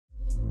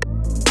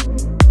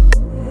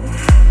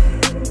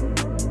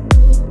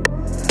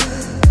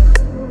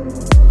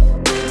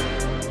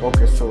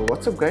So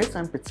what's up guys,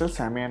 I'm Pixel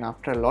Sammy and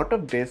after a lot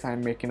of days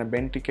I'm making a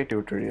Benn TK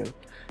tutorial.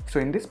 So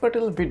in this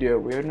particular video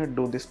we're going to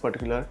do this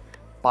particular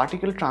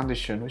particle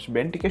transition which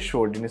Benn TK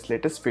showed in his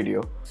latest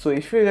video. So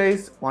if you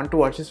guys want to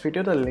watch this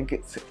video, the link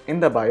is in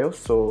the bio,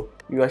 so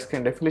you guys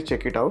can definitely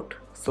check it out.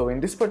 So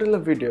in this particular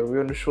video we're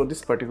going to show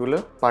this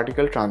particular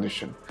particle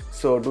transition.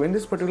 So doing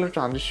this particular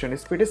transition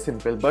is pretty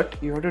simple, but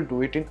you have to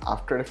do it in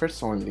After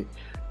Effects only.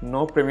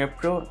 No Premiere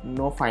Pro,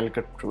 no Final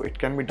Cut Pro. It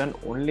can be done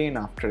only in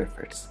After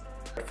Effects.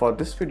 For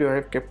this video I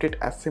have kept it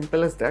as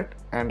simple as that,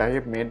 and I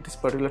have made this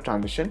particular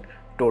transition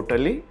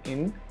totally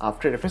in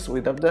After Effects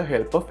without the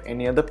help of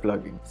any other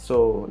plugin.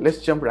 So let's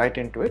jump right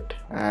into it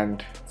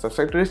and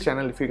subscribe to this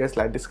channel if you guys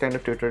like this kind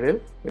of tutorial.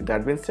 With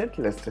that being said,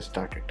 let's get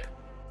started.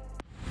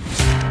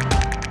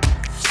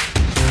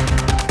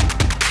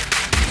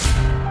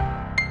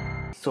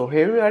 So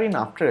here we are in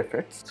After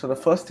Effects. So the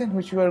first thing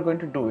which you are going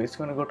to do is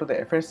you're going to go to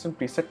the Effects and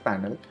Preset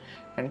panel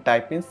and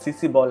type in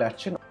CC ball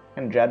action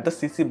and drag the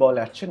CC ball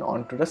action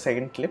onto the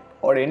second clip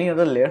or any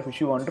other layer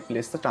which you want to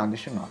place the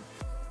transition on.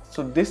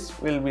 So this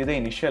will be the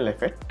initial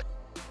effect.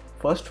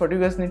 First, what you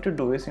guys need to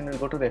do is you need to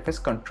go to the FS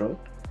control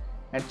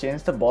and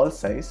change the ball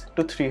size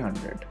to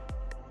 300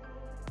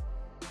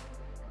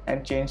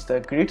 and change the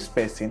grid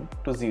spacing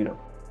to 0.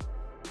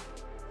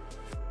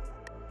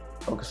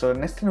 Okay, so the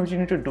next thing which you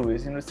need to do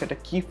is you need to set a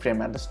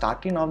keyframe at the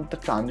starting of the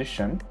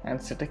transition and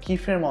set a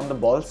keyframe on the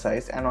ball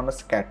size and on the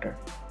scatter.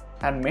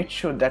 And make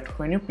sure that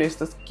when you place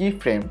this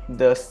keyframe,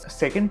 the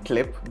second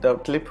clip, the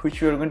clip which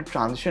you are going to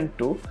transition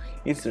to,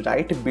 is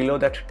right below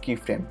that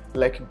keyframe.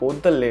 Like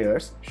both the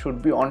layers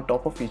should be on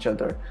top of each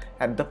other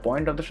at the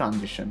point of the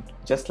transition,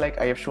 just like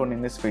I have shown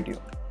in this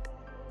video.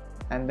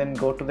 And then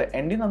go to the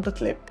ending of the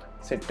clip,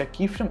 set the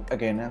keyframe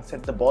again and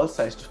set the ball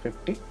size to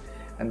 50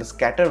 and the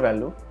scatter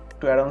value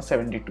to around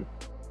 72.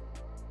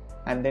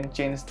 And then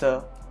change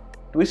the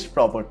twist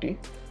property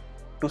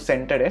to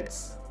center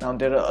X. Now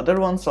there are other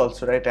ones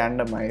also, right?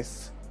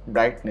 Randomize,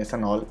 brightness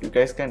and all. You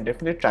guys can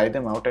definitely try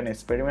them out and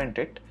experiment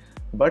it.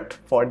 But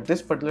for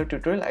this particular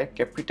tutorial, I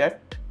kept it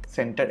at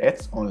center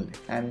X only.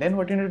 And then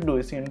what you need to do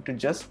is you need to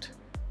just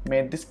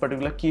make this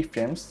particular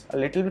keyframes a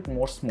little bit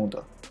more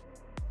smoother.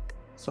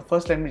 So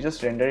first let me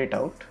just render it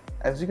out.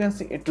 As you can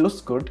see, it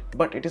looks good,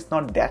 but it is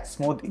not that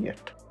smooth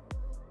yet.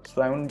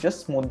 So I'm going to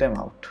just smooth them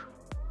out.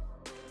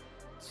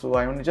 So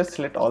I'm going to just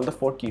select all the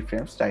 4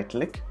 keyframes, right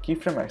click,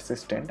 keyframe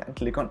assistant and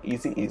click on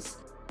easy ease.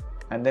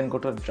 And then go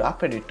to the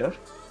draft editor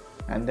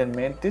and then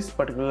make this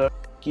particular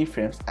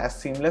keyframes as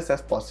seamless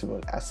as possible,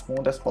 as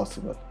smooth as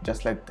possible,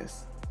 just like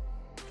this.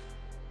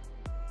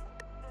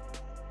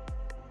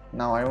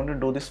 Now I want to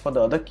do this for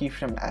the other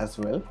keyframe as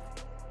well.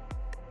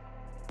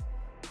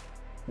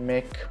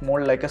 Make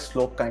more like a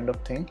slope kind of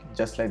thing,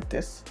 just like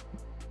this.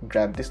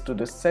 Drag this to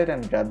this side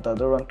and drag the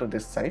other one to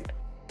this side.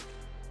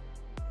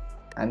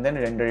 And then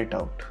render it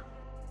out.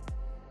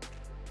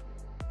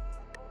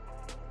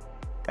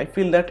 I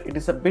feel that it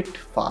is a bit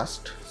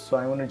fast, so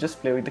I'm going to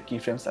just play with the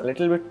keyframes a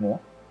little bit more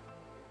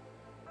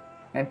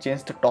and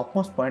change the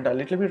topmost point a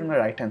little bit on the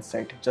right hand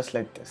side, just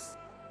like this.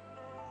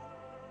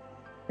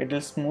 It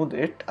will smooth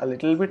it a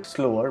little bit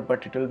slower,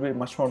 but it will be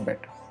much more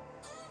better.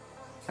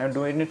 I'm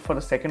doing it for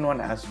the second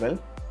one as well.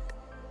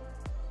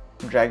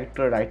 Drag it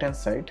to the right hand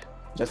side,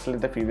 just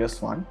like the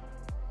previous one,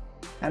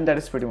 and that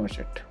is pretty much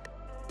it.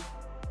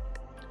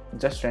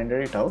 Just render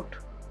it out,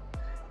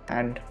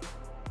 and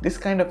this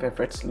kind of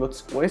effects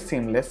looks way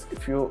seamless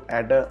if you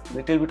add a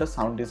little bit of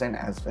sound design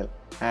as well,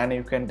 and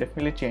you can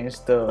definitely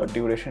change the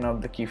duration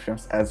of the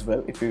keyframes as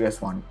well if you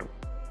guys want to.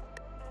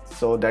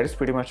 So that is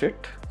pretty much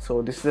it.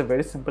 So this is a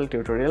very simple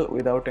tutorial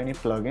without any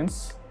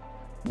plugins.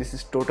 This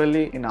is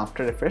totally in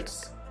After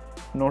Effects.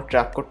 No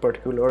Trapcode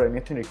Particular or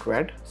anything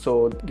required.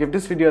 So give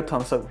this video a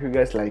thumbs up if you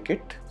guys like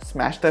it.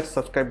 Smash that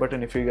subscribe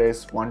button if you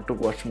guys want to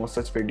watch more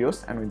such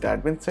videos. And with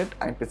that being said,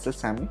 I'm Pixel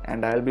Sammy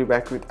and I'll be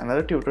back with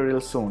another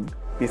tutorial soon.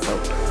 Peace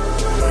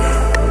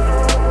out.